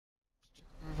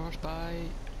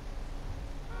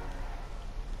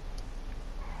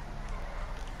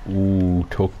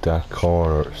took that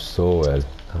corner so well.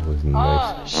 That was nice.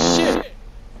 Ah, shit!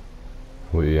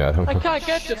 We had him. I can't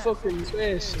get the fucking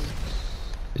space.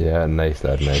 Yeah, nice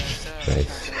lad, nice.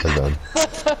 Nice. Well done.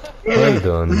 Well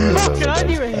done, well done, well done.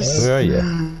 Anyways. Where are you?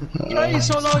 Try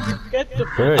so long to get the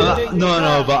Where are you? thing.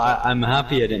 No, but I'm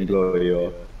happy I didn't blow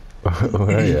you up.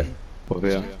 Where are you? Over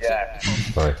here. Yeah.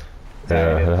 Right.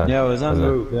 Yeah, I was on the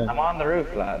roof. Yeah. I'm on the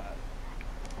roof, lad.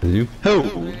 Did you? Who?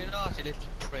 Really naughty little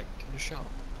prick in the shop.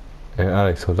 Hey,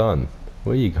 Alex, hold on.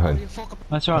 Where are you gone?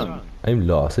 What's wrong? I'm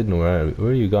lost. I don't know where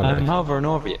are you gone? I'm Alex? hovering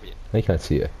over you. I can't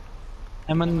see you.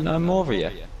 I'm over you.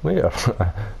 Where?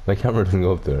 My camera doesn't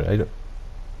go up there. I don't.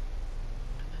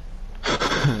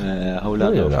 Hold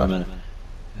on No, though you're for a not. minute.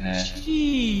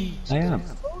 Jeez. I am.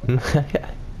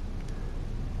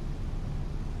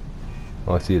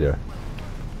 Oh, I see you there.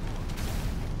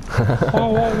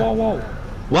 Whoa.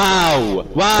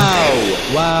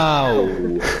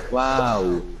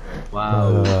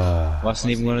 Wow!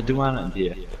 Wasn't even gonna do anything to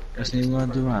you. Wasn't even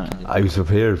gonna do anything. I was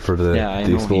prepared for the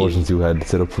know explosions you had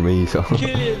set up for me, so.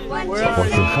 Killian, where are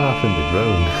What's you? half in the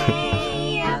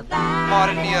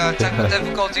Pardon the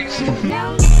technical difficulties.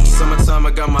 Summertime,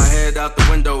 I got my head out the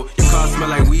window. Your car smell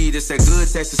like weed, it's that good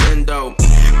Texas endo.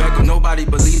 Back when nobody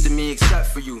believed in me except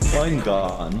for you. I'm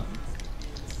gone.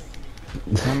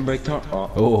 Handbrake turn.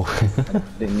 Oh.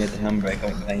 Didn't get the handbrake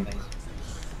out in time.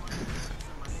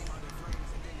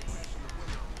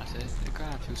 That's it. You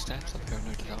got a few steps up here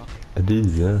now to go. It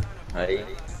is, yeah. Right.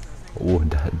 Oh,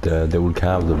 the old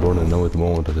calves are burning now at the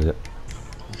moment. Well,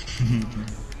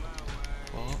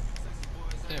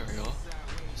 there we go.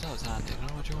 So it's handy. You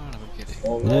know what you want about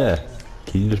kidding? Yeah.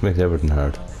 Key just makes everything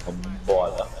hard.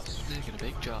 It's making a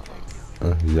big job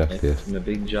out of it. Exactly it. Making a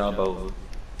big job out.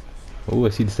 Oh, I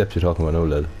see the steps you're talking about now,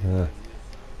 lad. Yeah.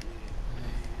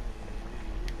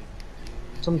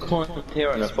 Some cunt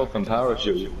here in a fucking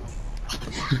parachute.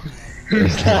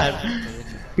 Who's that?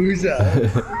 Who's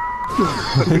that?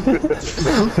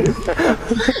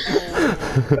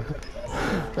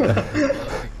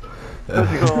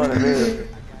 What's going on here?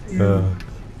 No.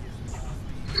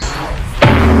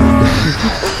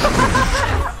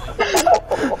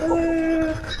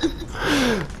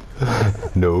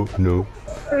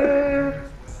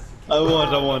 I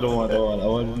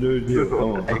want to do it.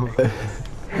 Come on.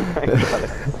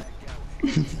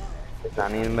 It's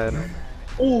not even better.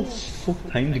 Oh, fuck,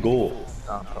 time to go.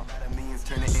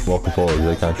 Walking forward,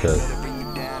 I can't tell.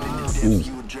 Ooh.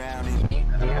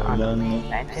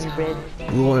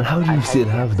 Rowan, how do you still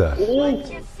have that? Well,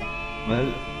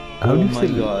 How do you my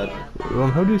still, god.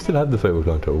 Rowan, how do you still have the fiber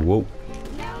counter? Whoa.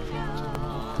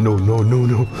 No.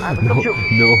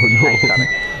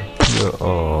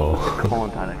 Oh. Come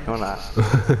on, Tyler, come on.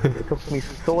 It took me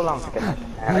so long to get that.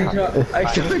 I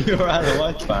thought you were at a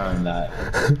watch bar on that.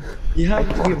 You have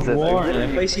to give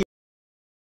warning. If I see.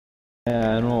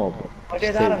 Yeah, I know. Oh,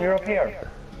 there's Adam, you're up here.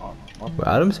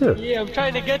 Adam's here. Yeah, I'm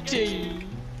trying to get to you.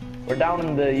 We're down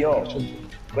in the yo.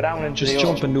 Go down into Just the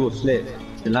jump and do a flip.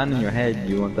 If you land on your head,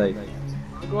 you won't die.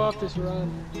 I'll go off this run.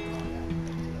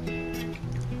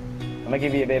 I'm gonna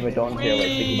give you a bit of a dunk here with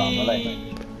sticky bomb, alright?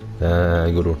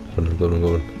 Good one.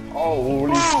 Oh,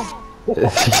 holy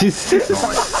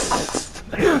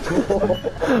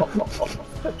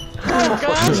Oh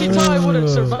god, she thought I would have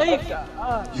survived that.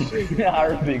 Ah, shit. You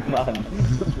are a big man.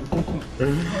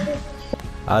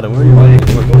 Adam, where are you?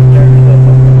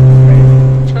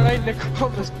 Trying to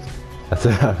come as... That's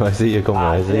it, Adam. I see you coming.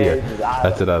 I see you.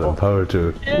 That's it, Adam. Power to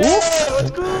it. Yeah,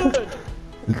 it's good.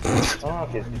 Oh,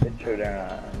 okay, it's true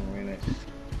there. Really.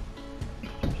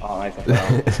 Oh, nice.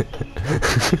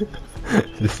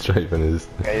 This driving is.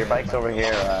 Okay, your bike's over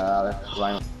here, Alex.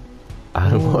 Line.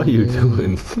 Adam, what are you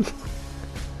doing?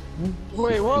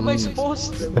 Wait, what am I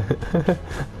supposed to do?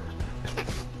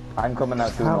 I'm coming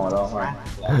out too, no, don't worry.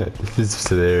 This is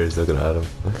hilarious looking at him.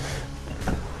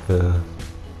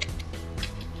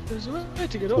 There's a way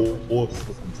to get up.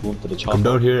 Come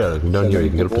down here, Adam. Come down here. You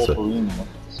can get up this way.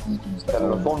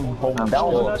 The phone home down.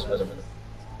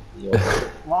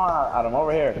 Come on, Adam,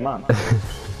 over here, come on.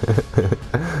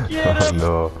 Get Oh up.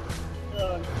 no.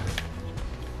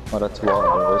 Oh, that's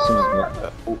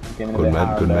water. Good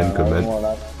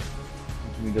man.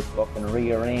 We just fucking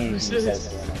rearrange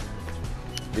this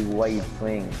big wide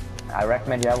swing. I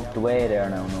recommend you out the way there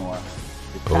now, Noah.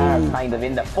 The car's kind of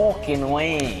in the fucking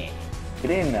way.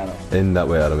 Get in, Adam. In that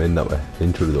way, Adam. In that way.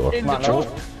 In through the door. In Come the on,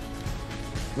 truck.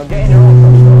 no. No, get in your own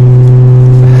truck.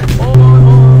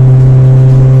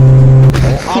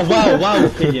 Oh, wow,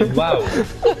 Killian, wow.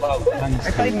 Thanks.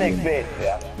 I tried next bit,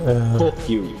 yeah. Fuck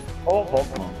you. Oh,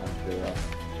 fuck on.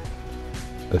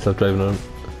 Let's stop driving on.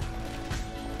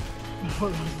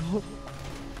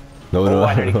 No, Oh, no,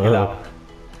 I nearly killed out.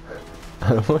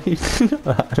 Adam, what are you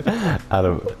doing?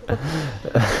 Adam.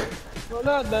 Well,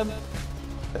 not them.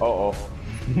 Uh-oh.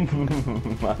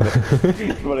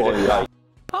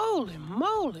 Holy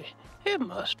moly, it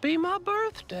must be my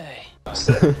birthday.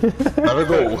 Have a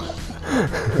go.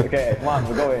 Okay, come on,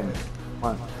 we'll go in. Come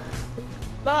on.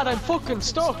 Lad, I'm fucking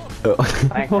stuck.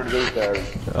 Thanks for the boost there.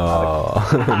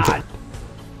 Oh.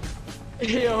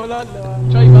 Yo, hold on,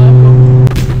 no, try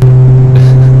back.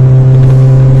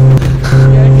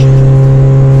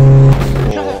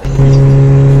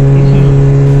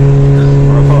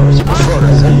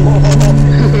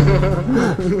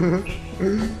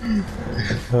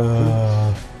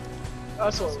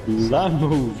 That's what. That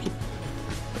moved.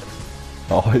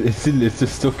 Oh, it's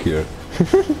just stuck here.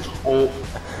 Oh.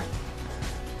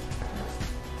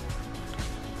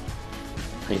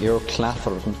 I hear a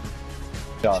clatter.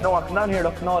 No, come down here,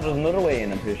 look, no, there's another way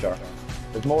in, I'm pretty sure.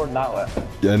 There's more than that way.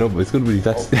 Yeah, I know, but it's gonna be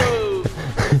that's.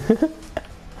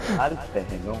 I'll stay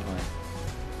here, don't worry.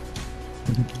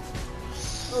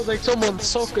 Sounds like someone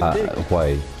sucking dick.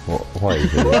 Why? Why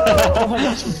is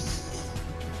it?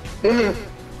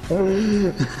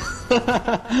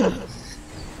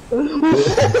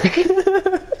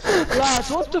 Lads,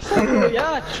 what the fuck are we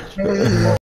at?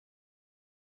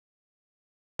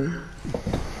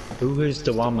 Who is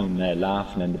the woman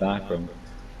laughing in the background?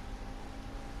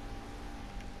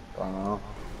 I don't know.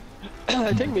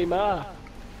 I think me ma.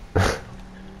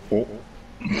 Oh.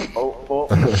 Oh,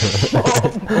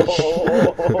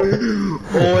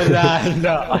 Oh, lad,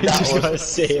 no, I just got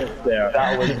saved there.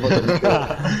 that was fucking good.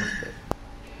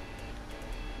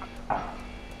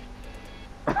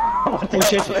 Oh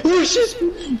shit! Oh shit!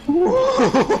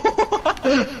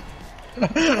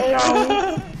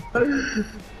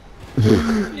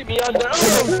 Leave me under.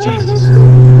 Oh,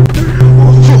 Jesus.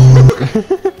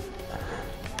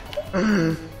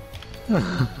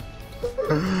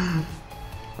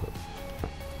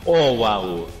 Oh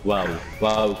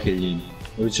wow, Killian.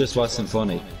 It just wasn't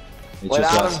funny. It Well,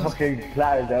 just Adam wasn't. fucking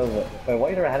clattered over. Wait, why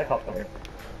is there a helicopter here?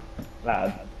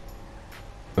 Lad.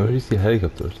 Where do you see a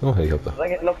helicopter? There's no helicopter.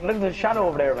 Look at the shadow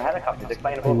over there of a helicopter. It's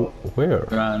flying above us. Where?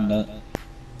 And, Oh,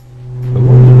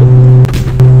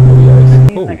 yeah.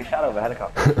 It's like a shadow of a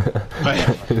helicopter.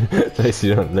 Nice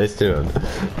turn, nice turn.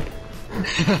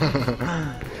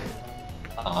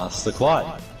 it's the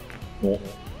quad. Oh.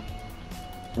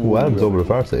 Ooh, Adam's over the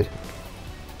far side.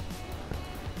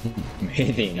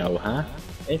 Anything now, huh?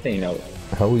 Anything now.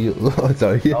 How are you? Oh,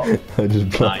 sorry. Oh. I just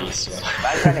blocked. Nice.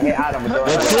 I'm trying to hit Adam with the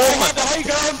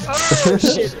Oh,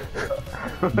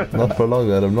 shit. Not for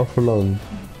long, Adam, not for long.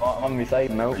 I'm on my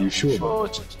side now. Are you sure? Oh,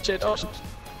 shit. Oh, shit.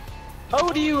 How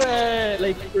do you,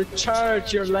 like,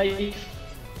 recharge your life?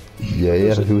 Yeah,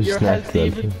 yeah, who's Your snack health then?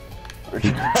 even?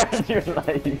 Recharge your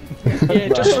life. Yeah,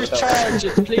 just recharge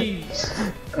it, please.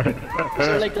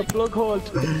 So, like a plug hole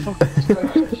to the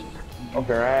fucking Up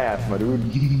your ass, my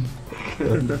dude.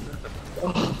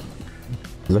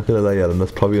 Look at that, Adam,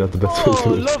 that's probably not the best way Oh, to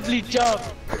do it. lovely job.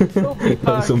 Lovely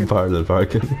That's some parking. parallel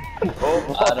parking.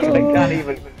 Oh,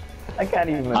 Adam. I can't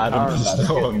even Adam is arm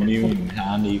so immune to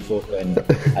any fucking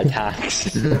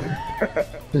attacks.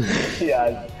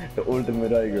 Yeah, the ultimate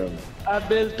diagram. I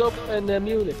built up in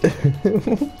Munich.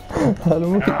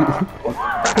 Adam,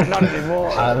 Not anymore.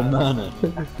 Adam, man.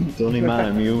 The only man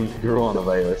immune to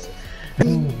coronavirus.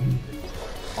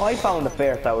 I found the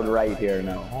first out right here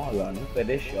now. Hold on, look at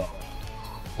this shot.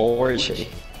 Or is she?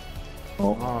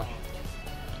 Oh.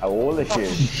 How old is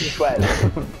she? 12.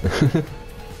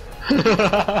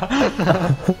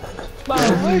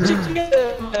 Man, where'd you get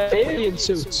alien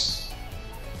suits?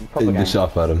 in the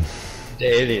shop, Adam. The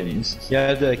aliens.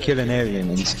 Yeah, the kill an alien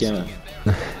and skin it.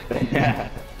 Yeah.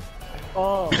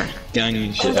 Oh,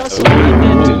 Gang shit. that's what I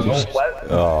meant to.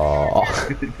 Oh.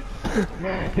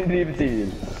 Didn't even see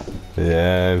you.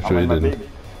 Yeah, I'm sure you didn't.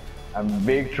 I'm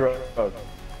big truck.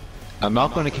 I'm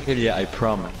not gonna kill you, I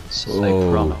promise. Oh.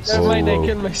 I promise. Never mind, I whoa.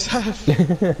 killed myself.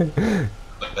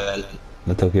 Well,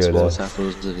 I took care of suppose that. that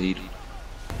was the lead.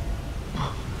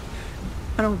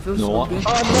 I don't feel No. so good.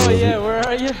 Oh no, yeah, where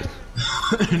are you?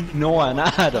 No, and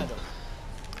Adam.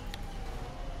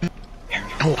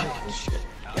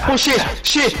 Oh shit!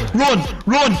 Shit! Run!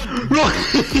 Run! Run!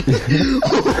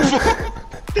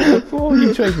 What are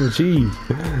you trying to achieve?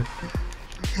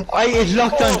 It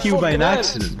locked onto you by an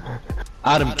accident.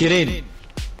 Adam, get in.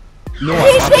 No,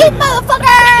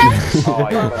 Oh,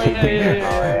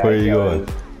 Where are you going?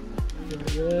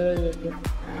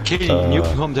 Killian, you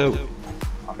can come too.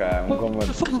 Okay, I'm going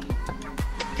with.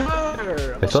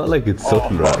 Car. I felt like it's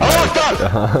something right.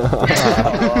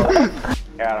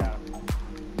 Adam.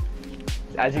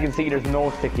 As you can see, there's no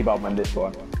sticky bomb on this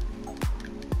one.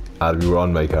 We were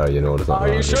on my car, you know, there's not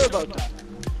Are you sure about that?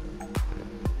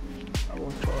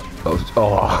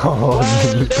 Oh,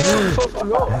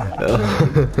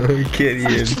 get in.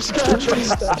 I just can't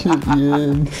trust that. Get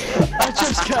in. I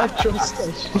just can't trust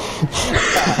that.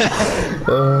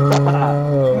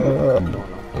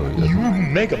 You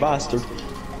mega bastard.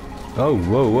 Oh,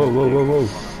 whoa.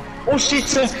 Oh shit,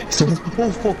 sir.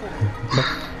 Oh fuck.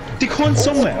 They gone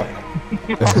somewhere.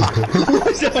 I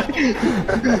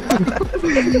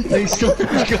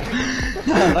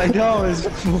thought it was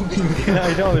fucking.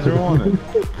 I thought it was Ronan.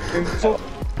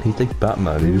 He's like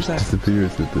Batman, he just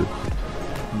disappears with it.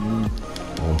 Oh,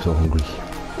 I'm so hungry.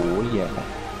 Oh yeah.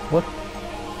 What?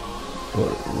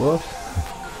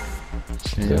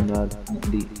 And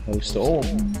the house to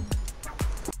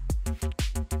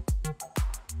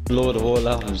blow the whole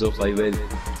house up, I will.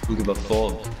 Who give a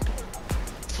fuck?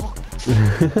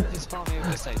 It's far me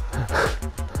over side.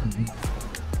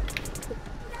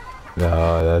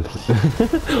 No, that's...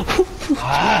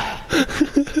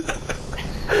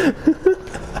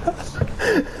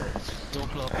 Don't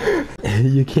pull up.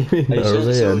 You came in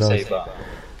early enough.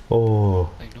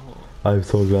 Oh, I know. I'm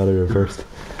so glad I were first.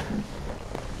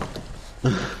 I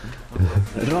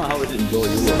don't know how it didn't blow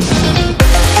you up.